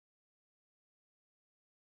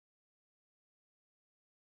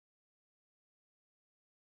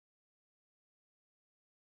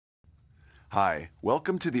Hi,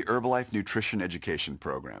 welcome to the Herbalife Nutrition Education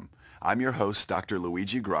Program. I'm your host, Dr.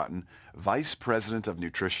 Luigi Groton, Vice President of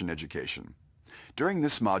Nutrition Education. During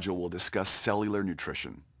this module, we'll discuss cellular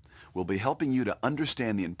nutrition. We'll be helping you to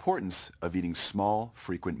understand the importance of eating small,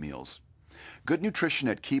 frequent meals. Good nutrition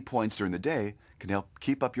at key points during the day can help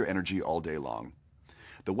keep up your energy all day long.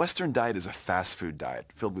 The Western diet is a fast food diet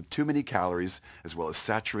filled with too many calories as well as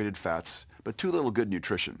saturated fats, but too little good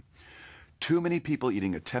nutrition. Too many people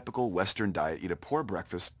eating a typical Western diet eat a poor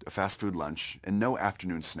breakfast, a fast food lunch, and no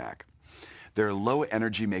afternoon snack. Their low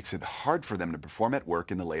energy makes it hard for them to perform at work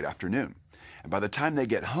in the late afternoon. And by the time they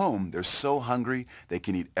get home, they're so hungry they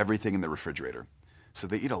can eat everything in the refrigerator. So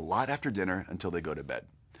they eat a lot after dinner until they go to bed.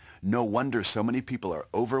 No wonder so many people are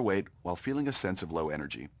overweight while feeling a sense of low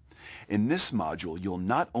energy. In this module, you'll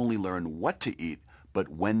not only learn what to eat, but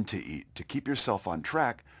when to eat to keep yourself on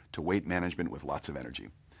track to weight management with lots of energy.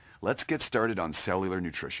 Let's get started on cellular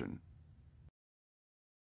nutrition.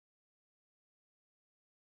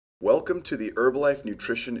 Welcome to the Herbalife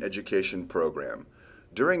Nutrition Education Program.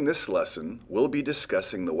 During this lesson, we'll be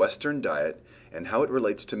discussing the Western diet and how it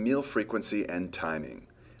relates to meal frequency and timing.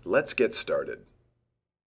 Let's get started.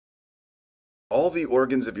 All the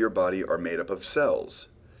organs of your body are made up of cells.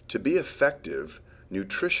 To be effective,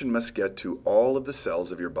 nutrition must get to all of the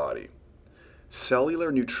cells of your body.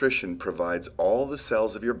 Cellular nutrition provides all the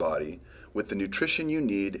cells of your body with the nutrition you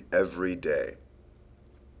need every day.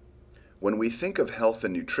 When we think of health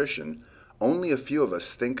and nutrition, only a few of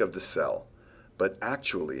us think of the cell, but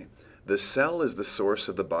actually, the cell is the source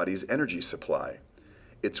of the body's energy supply.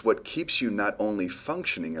 It's what keeps you not only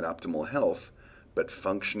functioning at optimal health, but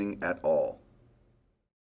functioning at all.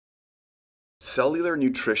 Cellular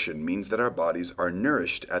nutrition means that our bodies are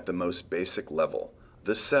nourished at the most basic level,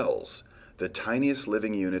 the cells, the tiniest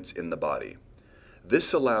living units in the body.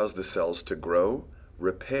 This allows the cells to grow,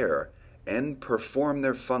 repair, and perform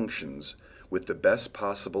their functions with the best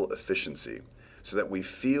possible efficiency so that we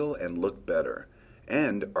feel and look better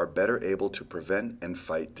and are better able to prevent and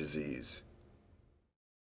fight disease.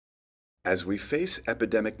 As we face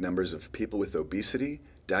epidemic numbers of people with obesity,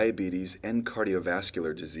 diabetes, and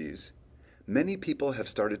cardiovascular disease, many people have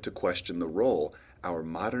started to question the role our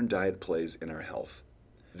modern diet plays in our health.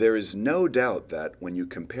 There is no doubt that when you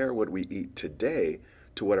compare what we eat today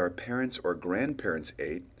to what our parents or grandparents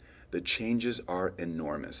ate, the changes are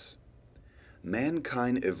enormous.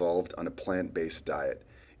 Mankind evolved on a plant-based diet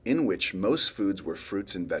in which most foods were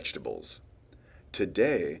fruits and vegetables.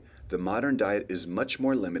 Today, the modern diet is much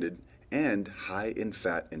more limited and high in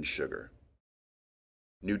fat and sugar.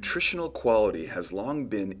 Nutritional quality has long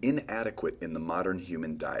been inadequate in the modern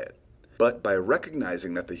human diet. But by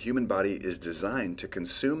recognizing that the human body is designed to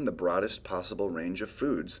consume the broadest possible range of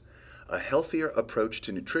foods, a healthier approach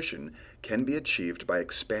to nutrition can be achieved by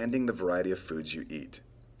expanding the variety of foods you eat.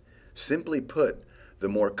 Simply put, the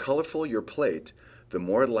more colorful your plate, the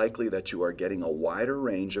more likely that you are getting a wider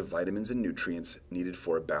range of vitamins and nutrients needed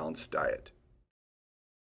for a balanced diet.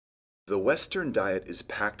 The Western diet is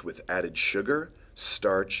packed with added sugar,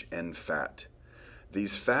 starch, and fat.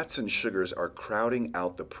 These fats and sugars are crowding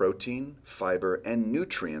out the protein, fiber, and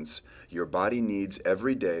nutrients your body needs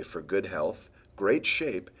every day for good health, great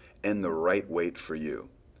shape, and the right weight for you.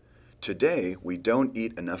 Today, we don't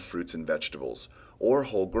eat enough fruits and vegetables or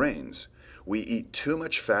whole grains. We eat too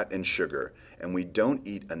much fat and sugar, and we don't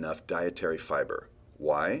eat enough dietary fiber.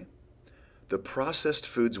 Why? The processed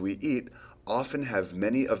foods we eat often have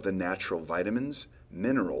many of the natural vitamins,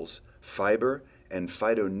 minerals, fiber, and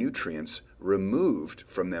phytonutrients removed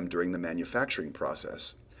from them during the manufacturing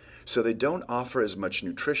process. So they don't offer as much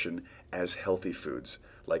nutrition as healthy foods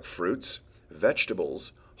like fruits,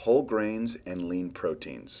 vegetables, whole grains, and lean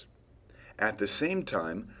proteins. At the same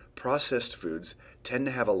time, processed foods tend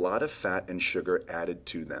to have a lot of fat and sugar added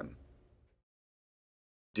to them.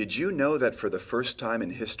 Did you know that for the first time in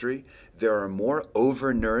history, there are more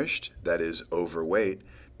overnourished, that is, overweight,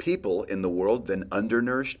 people in the world than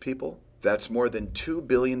undernourished people? That's more than 2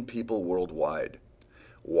 billion people worldwide.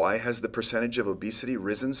 Why has the percentage of obesity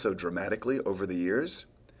risen so dramatically over the years?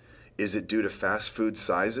 Is it due to fast food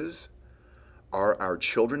sizes? Are our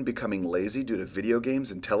children becoming lazy due to video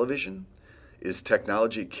games and television? Is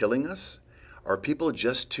technology killing us? Are people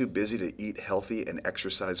just too busy to eat healthy and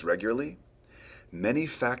exercise regularly? Many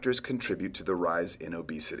factors contribute to the rise in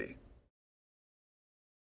obesity.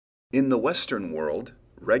 In the Western world,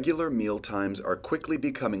 regular meal times are quickly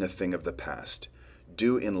becoming a thing of the past,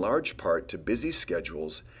 due in large part to busy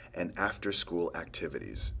schedules and after-school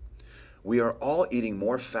activities. We are all eating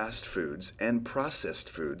more fast foods and processed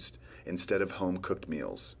foods instead of home-cooked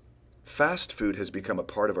meals. Fast food has become a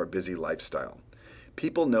part of our busy lifestyle.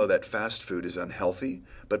 People know that fast food is unhealthy,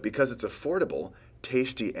 but because it's affordable,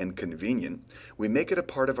 tasty, and convenient, we make it a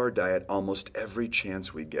part of our diet almost every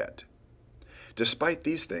chance we get. Despite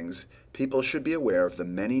these things, people should be aware of the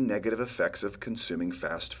many negative effects of consuming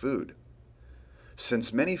fast food.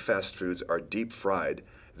 Since many fast foods are deep fried,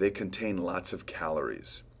 they contain lots of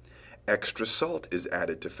calories. Extra salt is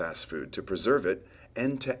added to fast food to preserve it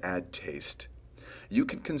and to add taste. You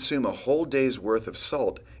can consume a whole day's worth of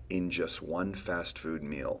salt in just one fast food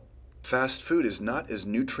meal. Fast food is not as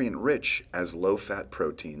nutrient-rich as low-fat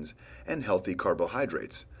proteins and healthy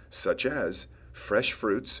carbohydrates, such as fresh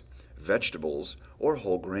fruits, vegetables, or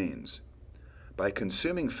whole grains. By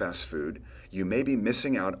consuming fast food, you may be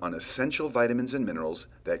missing out on essential vitamins and minerals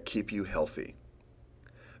that keep you healthy.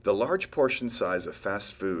 The large portion size of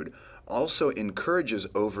fast food also encourages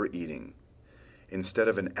overeating. Instead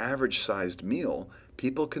of an average-sized meal,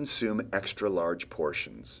 people consume extra-large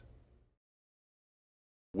portions.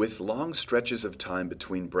 With long stretches of time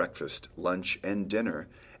between breakfast, lunch, and dinner,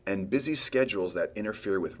 and busy schedules that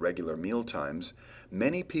interfere with regular meal times,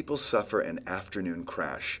 many people suffer an afternoon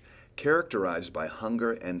crash, characterized by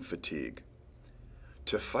hunger and fatigue.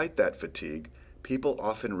 To fight that fatigue, people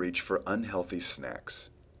often reach for unhealthy snacks.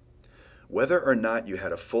 Whether or not you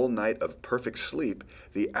had a full night of perfect sleep,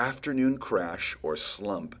 the afternoon crash or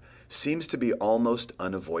slump seems to be almost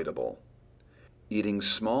unavoidable. Eating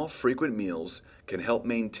small, frequent meals can help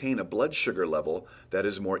maintain a blood sugar level that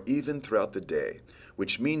is more even throughout the day,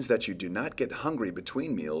 which means that you do not get hungry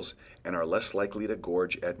between meals and are less likely to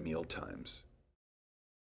gorge at meal times.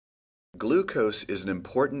 Glucose is an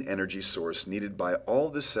important energy source needed by all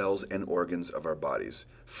the cells and organs of our bodies,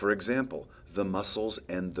 for example, the muscles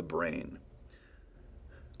and the brain.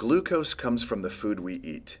 Glucose comes from the food we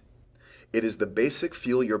eat. It is the basic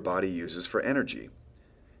fuel your body uses for energy.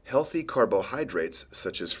 Healthy carbohydrates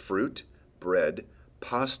such as fruit, bread,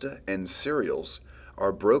 pasta, and cereals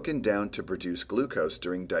are broken down to produce glucose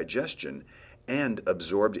during digestion and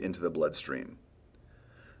absorbed into the bloodstream.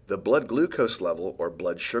 The blood glucose level, or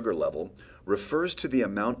blood sugar level, refers to the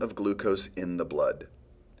amount of glucose in the blood.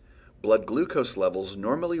 Blood glucose levels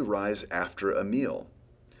normally rise after a meal.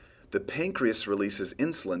 The pancreas releases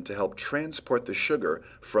insulin to help transport the sugar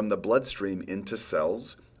from the bloodstream into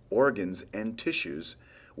cells, organs, and tissues,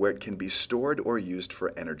 where it can be stored or used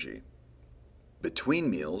for energy. Between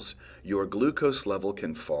meals, your glucose level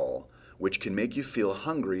can fall, which can make you feel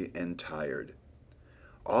hungry and tired.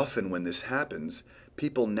 Often when this happens,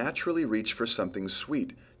 people naturally reach for something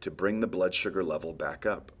sweet to bring the blood sugar level back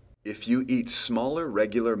up. If you eat smaller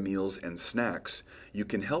regular meals and snacks, you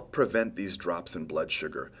can help prevent these drops in blood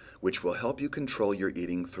sugar, which will help you control your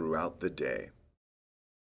eating throughout the day.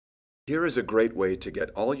 Here is a great way to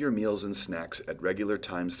get all your meals and snacks at regular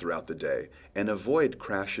times throughout the day and avoid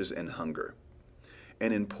crashes and hunger.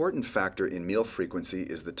 An important factor in meal frequency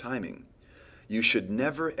is the timing. You should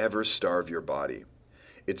never ever starve your body.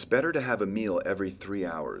 It's better to have a meal every 3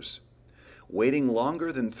 hours. Waiting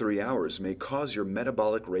longer than 3 hours may cause your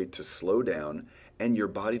metabolic rate to slow down and your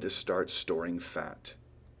body to start storing fat.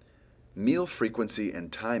 Meal frequency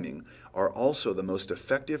and timing are also the most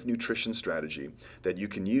effective nutrition strategy that you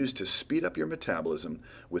can use to speed up your metabolism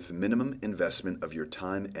with minimum investment of your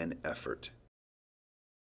time and effort.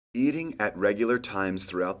 Eating at regular times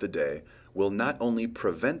throughout the day will not only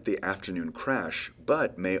prevent the afternoon crash,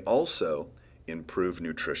 but may also improve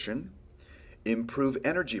nutrition, improve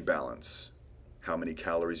energy balance, how many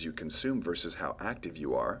calories you consume versus how active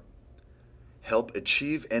you are, help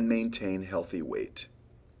achieve and maintain healthy weight.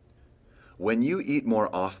 When you eat more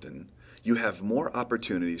often, you have more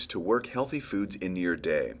opportunities to work healthy foods into your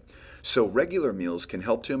day, so regular meals can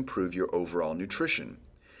help to improve your overall nutrition.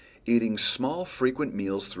 Eating small, frequent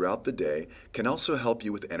meals throughout the day can also help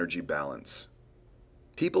you with energy balance.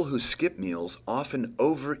 People who skip meals often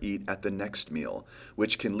overeat at the next meal,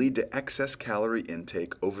 which can lead to excess calorie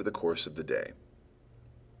intake over the course of the day.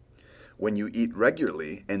 When you eat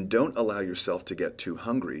regularly and don't allow yourself to get too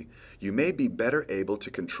hungry, you may be better able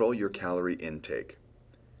to control your calorie intake.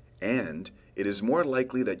 And it is more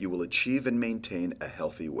likely that you will achieve and maintain a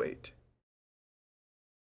healthy weight.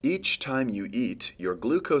 Each time you eat, your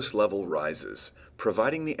glucose level rises,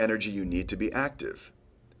 providing the energy you need to be active.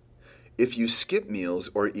 If you skip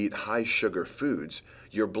meals or eat high-sugar foods,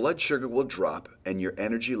 your blood sugar will drop and your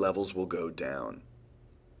energy levels will go down.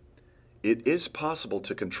 It is possible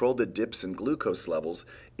to control the dips in glucose levels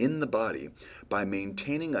in the body by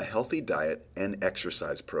maintaining a healthy diet and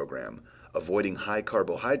exercise program, avoiding high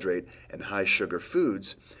carbohydrate and high sugar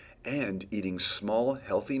foods, and eating small,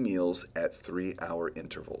 healthy meals at 3-hour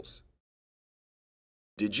intervals.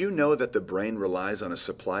 Did you know that the brain relies on a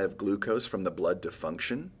supply of glucose from the blood to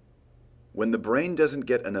function? When the brain doesn't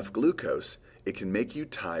get enough glucose, it can make you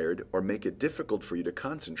tired or make it difficult for you to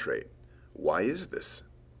concentrate. Why is this?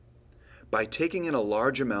 By taking in a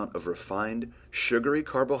large amount of refined, sugary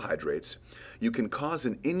carbohydrates, you can cause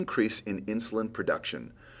an increase in insulin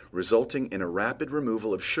production, resulting in a rapid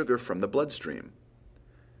removal of sugar from the bloodstream.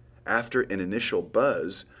 After an initial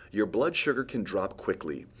buzz, your blood sugar can drop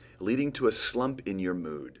quickly, leading to a slump in your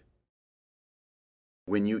mood.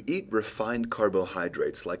 When you eat refined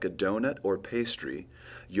carbohydrates like a donut or pastry,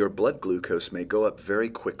 your blood glucose may go up very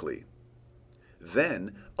quickly.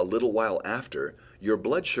 Then, a little while after, your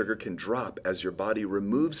blood sugar can drop as your body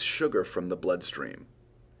removes sugar from the bloodstream.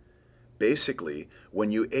 Basically,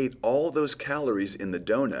 when you ate all those calories in the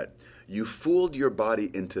donut, you fooled your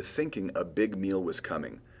body into thinking a big meal was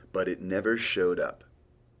coming, but it never showed up.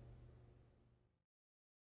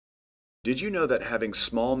 Did you know that having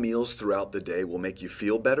small meals throughout the day will make you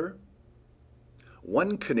feel better?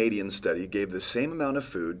 One Canadian study gave the same amount of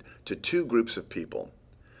food to two groups of people.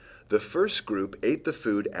 The first group ate the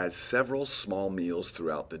food as several small meals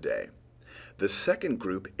throughout the day. The second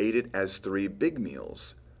group ate it as 3 big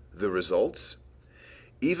meals. The results?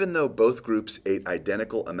 Even though both groups ate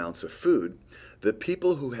identical amounts of food, the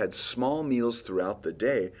people who had small meals throughout the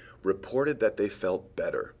day reported that they felt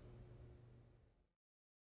better.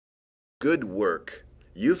 Good work!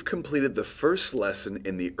 You've completed the first lesson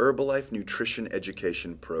in the Herbalife Nutrition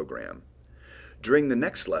Education program. During the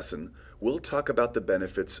next lesson, we'll talk about the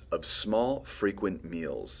benefits of small, frequent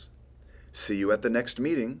meals. See you at the next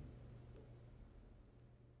meeting.